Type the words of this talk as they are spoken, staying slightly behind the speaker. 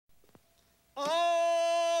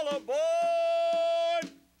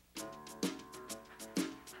aboard!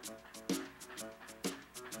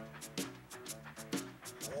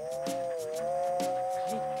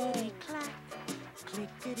 Clickety-clack,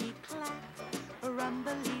 clickety-clack,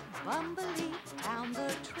 rumbly bumbly down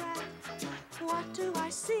the track. What do I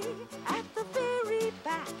see at the very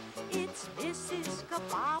back? It's Mrs.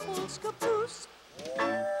 Cabobble's caboose.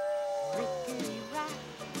 Rickety-rack,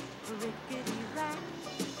 rickety-rack,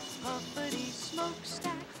 puffity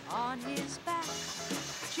smokestack on his back.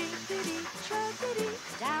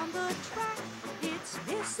 Chickety-chuckety down the track. It's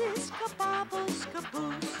Mrs. Cabobble's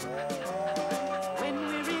caboose. When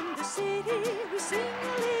we're in the city, we sing a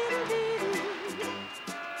little ditty.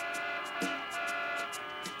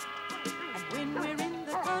 And when we're in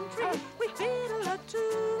the country, we fiddle a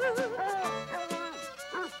tune.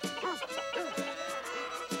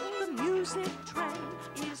 The music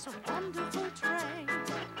train is a wonderful train.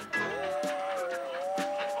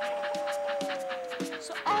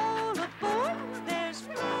 So all aboard, there's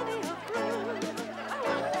plenty of room.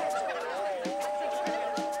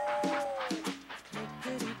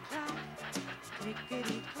 Clickety-clack,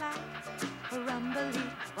 clickety-clack, rumbly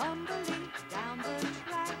bumbly down the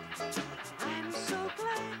track. I'm so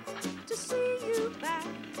glad to see you back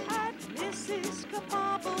at Mrs.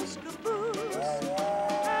 Cabobble's caboose.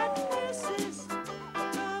 At Mrs.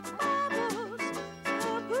 Cabobble's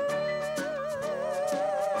caboose.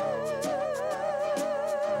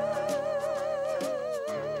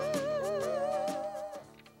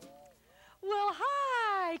 Well,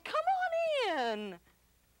 hi, come on in.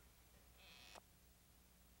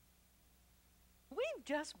 We've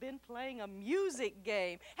just been playing a music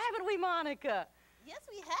game, haven't we, Monica? Yes,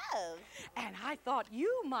 we have. And I thought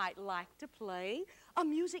you might like to play a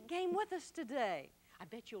music game with us today. I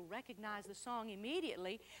bet you'll recognize the song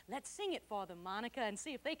immediately. Let's sing it for them, Monica, and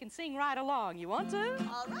see if they can sing right along. You want to?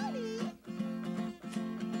 All righty.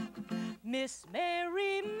 Miss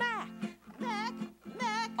Mary Mack, Mack,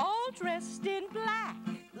 Mack, all dressed in black,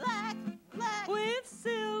 black, black, with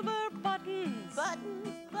silver buttons, buttons,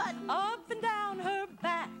 buttons, up and down her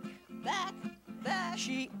back. back, back,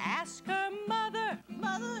 She asked her mother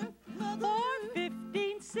mother, mother, for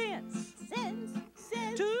 15 cents sense,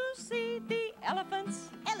 sense, to see the elephants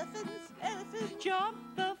elephants, elephants, jump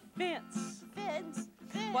the fence. fence,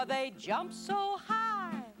 fence, Well, they jumped so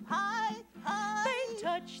high, high, high, they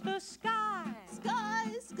touched the sky, sky,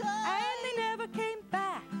 sky, and they never came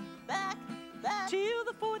back back, back, till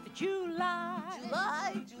the 4th of July.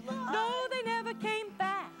 July, July, No, they never came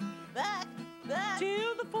back back, back,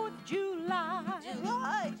 till the 4th of July.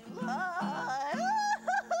 July, July.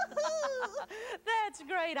 That's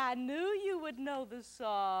great. I knew you would know the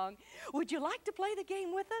song. Would you like to play the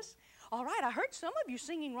game with us? All right, I heard some of you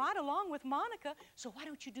singing right along with Monica, so why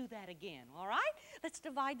don't you do that again, all right? Let's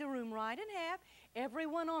divide the room right in half.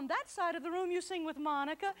 Everyone on that side of the room, you sing with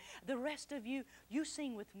Monica. The rest of you, you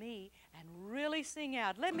sing with me and really sing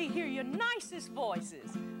out. Let me hear your nicest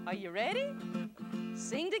voices. Are you ready?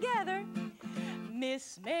 Sing together.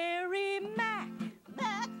 Miss Mary Mack,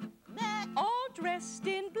 Mack, Mack, all dressed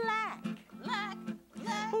in black, black,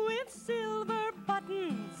 black, with silver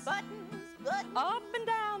buttons, buttons, buttons, up and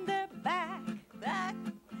down their back. back,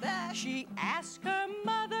 back, She asked her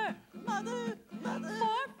mother mother, mother,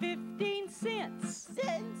 for 15 cents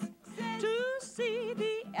sense, sense, to see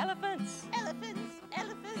the elephants elephants,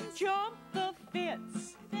 elephants, jump the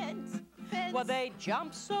fence. fence, fence, Well, they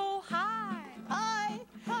jumped so high, high,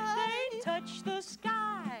 high, they touched the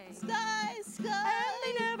sky, sky, sky,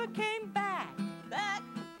 and they never came back back,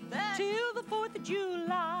 back, till the 4th of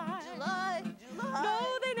July. July, July,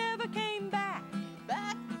 No, they never came back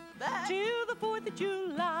back, back, till the 4th of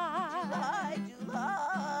July. July,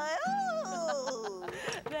 July. Oh.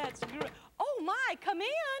 That's great. Oh, my, come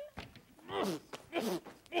in.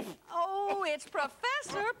 Oh, it's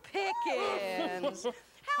Professor Pickens.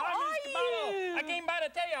 How Hi, are Miss Cabobble. you? I came by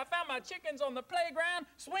to tell you I found my chickens on the playground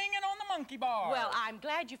swinging on the monkey bar. Well, I'm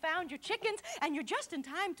glad you found your chickens, and you're just in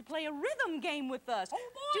time to play a rhythm game with us. Oh,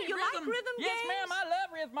 boy, Do you like rhythm Yes, games? ma'am, I love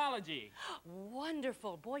rhythmology.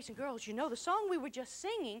 Wonderful. Boys and girls, you know the song we were just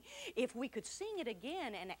singing, if we could sing it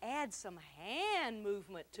again and add some hand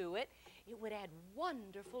movement to it, it would add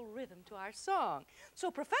wonderful rhythm to our song.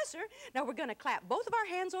 So, Professor, now we're going to clap both of our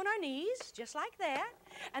hands on our knees, just like that,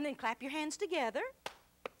 and then clap your hands together.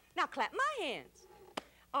 Now clap my hands.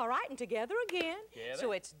 All right, and together again. Together.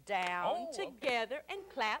 So it's down, Oh, together, and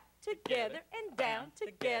clap, together, and down,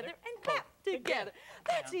 together, and clap, together.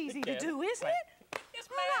 That's easy to do, isn't it? Yes,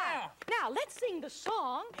 now. Now, let's sing the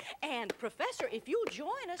song. And, Professor, if you'll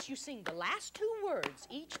join us, you sing the last 2 words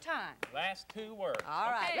each time. Last 2 words.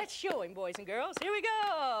 All right, Okay. let's show him, boys and girls. Here we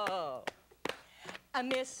go. A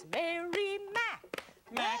Miss Mary Mack,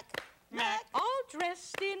 Mack, Mack, all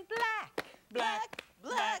dressed in black, black,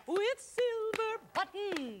 Black. with silver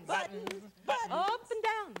buttons, Buttons. up and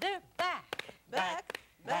down their back. Back.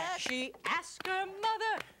 Back. She asked her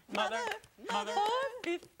mother Mother, for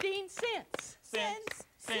 15 cents cents,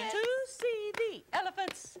 to see the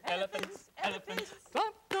elephants elephants, elephants,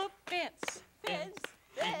 from the fence. Fence.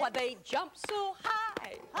 Why they jump so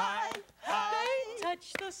high, high, they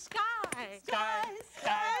touch the sky, sky, and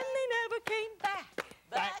sky, they never came back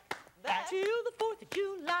back, back, till the 4th of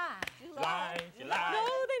July. July, July, No,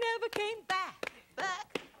 they never came back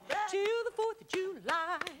Back. Back. till the 4th of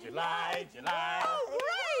July. July, July. Oh,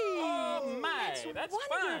 great! Oh, my, that's fun.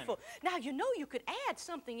 wonderful. Now, you know you could add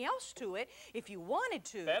something else to it if you wanted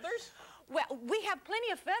to. Feathers? Well, we have plenty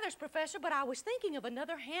of feathers, Professor, but I was thinking of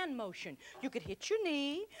another hand motion. You could hit your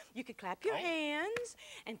knee, you could clap your hands,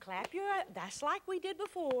 and clap your, that's like we did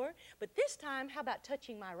before. But this time, how about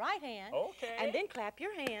touching my right hand? Okay. And then clap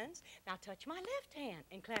your hands. Now touch my left hand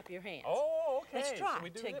and clap your hands. Oh, okay. Let's try. So we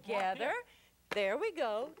do that Together. one There we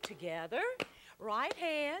go. Together. Right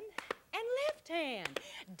hand and left hand.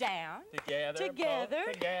 Down. Together, Together.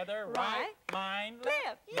 both together, right, Right. mine, Left.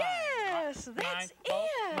 left. Yes, mine, that's mine, both,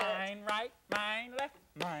 it. Mine, right, mine, left,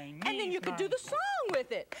 mine, And then you could do the song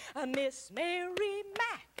with it. A Miss Mary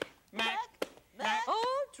Mack, Mack, Mack.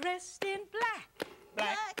 all dressed in black,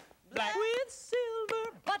 black, black, with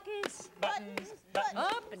silver buttons buttons, buttons,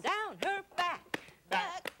 up and down her back.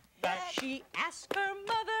 back, back, She asked her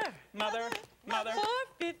mother mother, for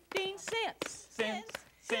 15 cents cents,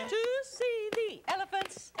 cents, to see the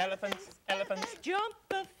elephants elephants, elephants, jump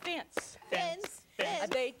the fence. fence, fence,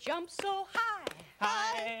 They jump so high,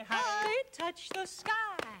 high, high, they touch the sky,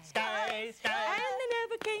 sky, sky, and they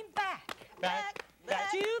never came back back,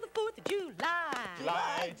 back, till the 4th of July.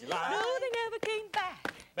 July, July, No, they never came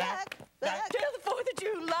back back, back, till the 4th of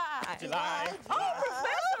July. July, Oh,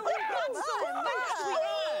 Professor, we got so much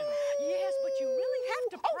fun. Yes, but you really have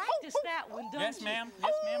to practice that one, don't Yes, you? ma'am.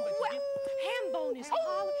 Yes, ma'am. But Well, you Hambone is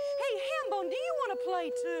hollering. Hey, Hambone, do you want to play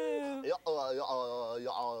too?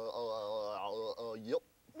 Yep.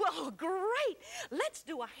 Well, great. Let's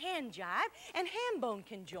do a hand jive, and Hambone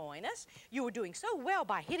can join us. You were doing so well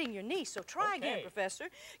by hitting your knee, so try again, Okay. Professor.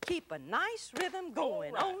 Keep a nice rhythm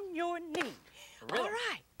going right. on your knee. Rhythm. All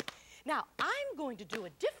right. Now, I'm going to do a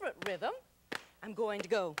different rhythm. I'm going to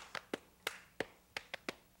go.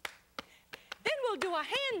 Then we'll do a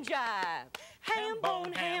hand jive.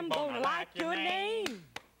 Hambone, Hambone, I like your name.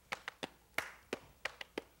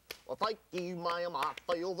 Well, thank you, ma'am. I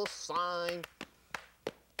feel the same.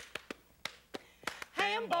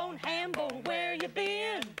 Hambone, Hambone, where you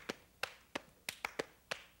been?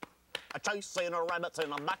 Chasing a rabbits in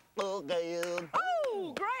the back again.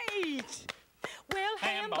 Oh, great! Well,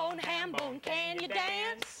 Hambone, Hambone, can you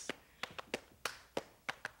dance?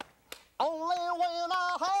 Only when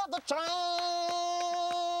I have the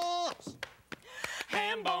chance.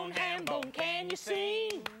 Hambone, Hambone, can you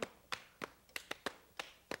sing?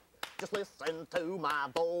 Just listen to my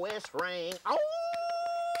voice ring. Oh!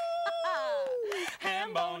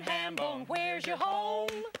 Hambone, Hambone, where's your home?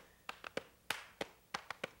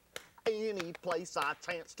 Any place I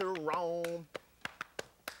chance to roam.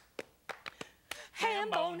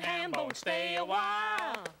 Hambone, Hambone, stay a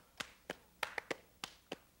while.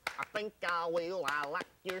 I think I will. I like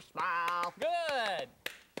your smile. good.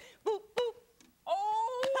 Boop, boop.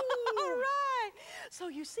 Oh, All right. So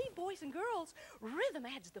you see, boys and girls, rhythm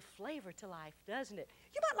adds the flavor to life, doesn't it?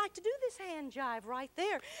 You might like to do this hand jive right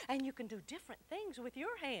there, and you can do different things with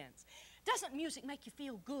your hands. Doesn't music make you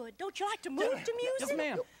feel good? Don't you like to move to music? yes,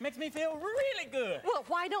 ma'am. Makes me feel really good. Well,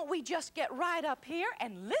 why don't we just get right up here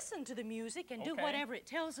and listen to the music and do Okay. whatever it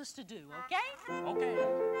tells us to do, okay?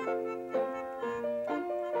 Okay.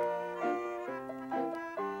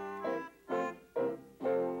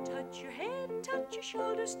 Touch your head, touch your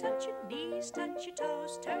shoulders, touch your knees, touch your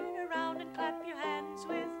toes, turn around and clap your hands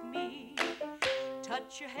with me.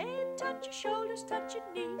 Touch your head, touch your shoulders, touch your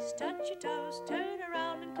knees, touch your toes, turn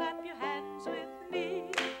around and clap your hands with me.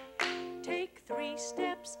 Take 3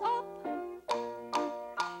 steps up,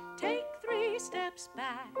 take 3 steps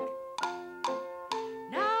back.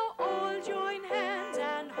 Now all join hands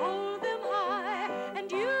and hold them high, and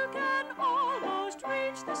you can almost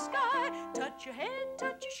reach the sky. Touch your head,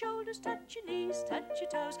 touch your shoulders, touch your knees, touch your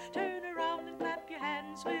toes, turn around and clap your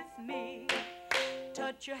hands with me.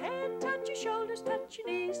 Touch your head, touch your shoulders, touch your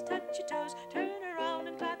knees, touch your toes, turn around around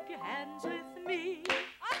and clap your hands with me.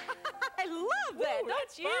 I love that, Ooh, don't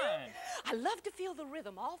that's you? fun. I love to feel the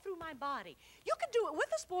rhythm all through my body. You can do it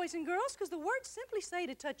with us, boys and girls, because the words simply say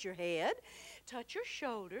to touch your head, touch your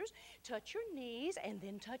shoulders, touch your knees, and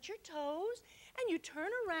then touch your toes, and you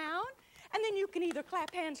turn around, and then you can either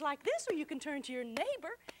clap hands like this, or you can turn to your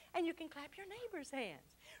neighbor, and you can clap your neighbor's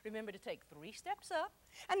hands. Remember to take 3 steps up,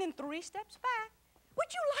 and then 3 steps back.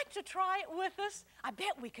 Would you like to try it with us? I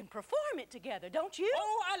bet we can perform it together, don't you?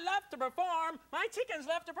 Oh, I love to perform. My chickens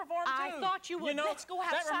love to perform, too. I thought you would. You know, Let's go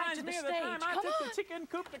outside that reminds to the me of stage. the time I Come took on. the chicken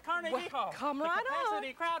coop to Carnegie Well, Hall. come the right on.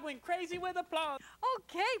 capacity crowd went crazy with applause.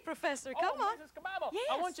 Okay, Professor, come on. Mrs. Cabobble, Yes.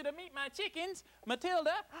 I want you to meet my chickens,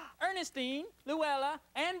 Matilda, Ernestine, Luella,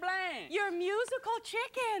 and Blanche. Your musical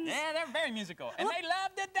chickens. Yeah, they're very musical, and they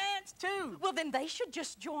love to dance, too. Well, then they should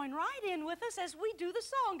just join right in with us as we do the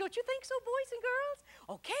song. Don't you think so, boys and girls?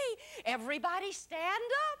 Okay, everybody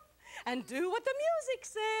stand up and do what the music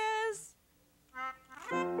says.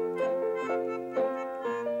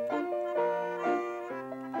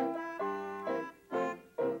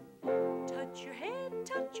 Touch your head,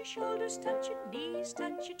 touch your shoulders, touch your knees,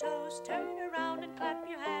 touch your toes. Turn around and clap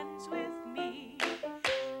your hands with me.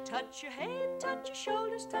 Touch your head, touch your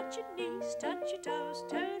shoulders, touch your knees, touch your toes.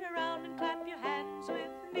 Turn around and clap your hands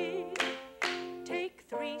with me. Take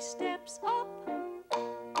 3 steps up.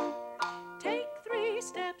 Take 3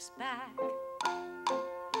 steps back.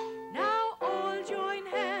 Now all join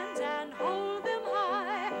hands and hold them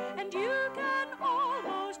high, and you can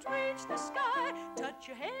almost reach the sky. Touch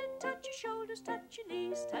your head, touch your shoulders, touch your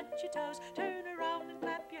knees, touch your toes. Turn around and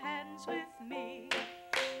clap your hands with me.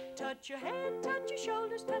 Touch your head, touch your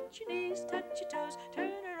shoulders, touch your knees, touch your toes.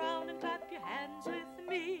 Turn around and clap your hands with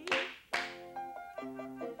me.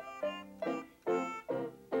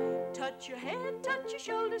 Touch your head, touch your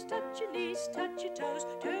shoulders, touch your knees, touch your toes.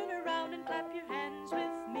 Turn around and clap your hands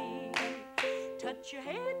with me. Touch your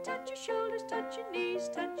head, touch your shoulders, touch your knees,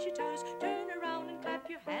 touch your toes. Turn around and clap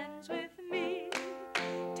your hands with me.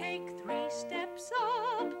 Take 3 steps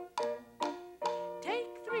up. Take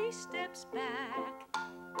 3 steps back.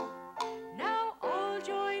 Now all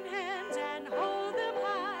join hands and hold them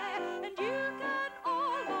high, and you can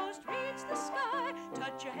almost reach the sky.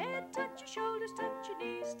 Touch your head, touch your shoulders, touch your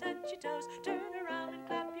knees, touch your toes. Turn around and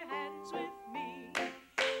clap your hands with me.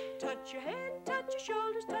 Touch your head, touch your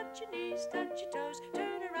shoulders, touch your knees, touch your toes.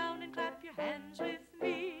 Turn around and clap your hands with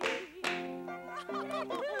me.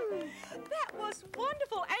 That was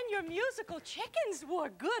wonderful, and your musical chickens were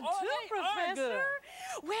good Oh, too, they Professor. are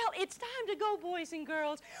good. Well, it's time to go, boys and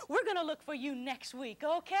girls. We're gonna look for you next week,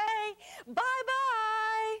 okay?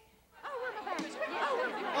 Bye-bye. Oh, where are my bags? Oh, where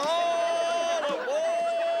are my bags? All aboard!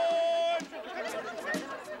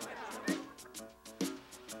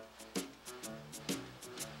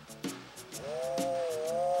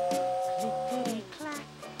 Clickety-clack,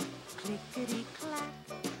 clickety-clack,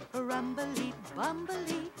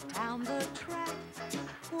 rumbly-bumbly down the track.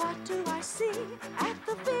 What do I see at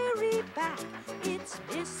the very back? It's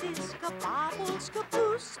Mrs. Cabobble's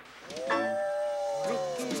Caboose.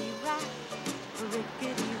 Rickety-rack,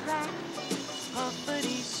 rickety-rack,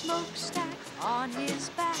 puffity smokestack on his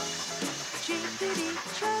back.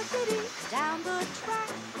 Chickety-chuckety down the track.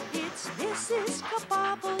 It's Mrs.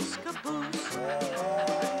 Cabobble's Caboose.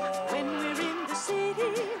 When we're in the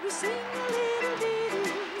city, we sing a little ditty.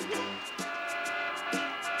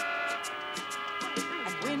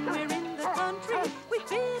 And when we're in the country, we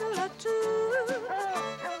fiddle a tune.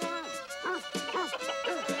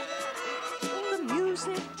 The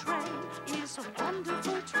music train is a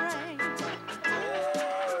wonderful train.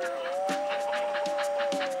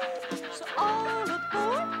 So all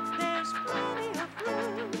aboard, there's plenty of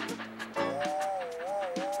room.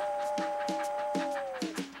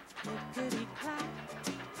 Clickety-clack,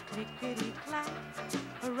 clickety-clack,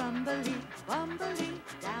 rumbly-bumbly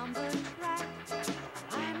down the track.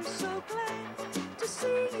 I'm so glad to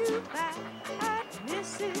see you back at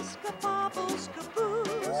Mrs. Cabobble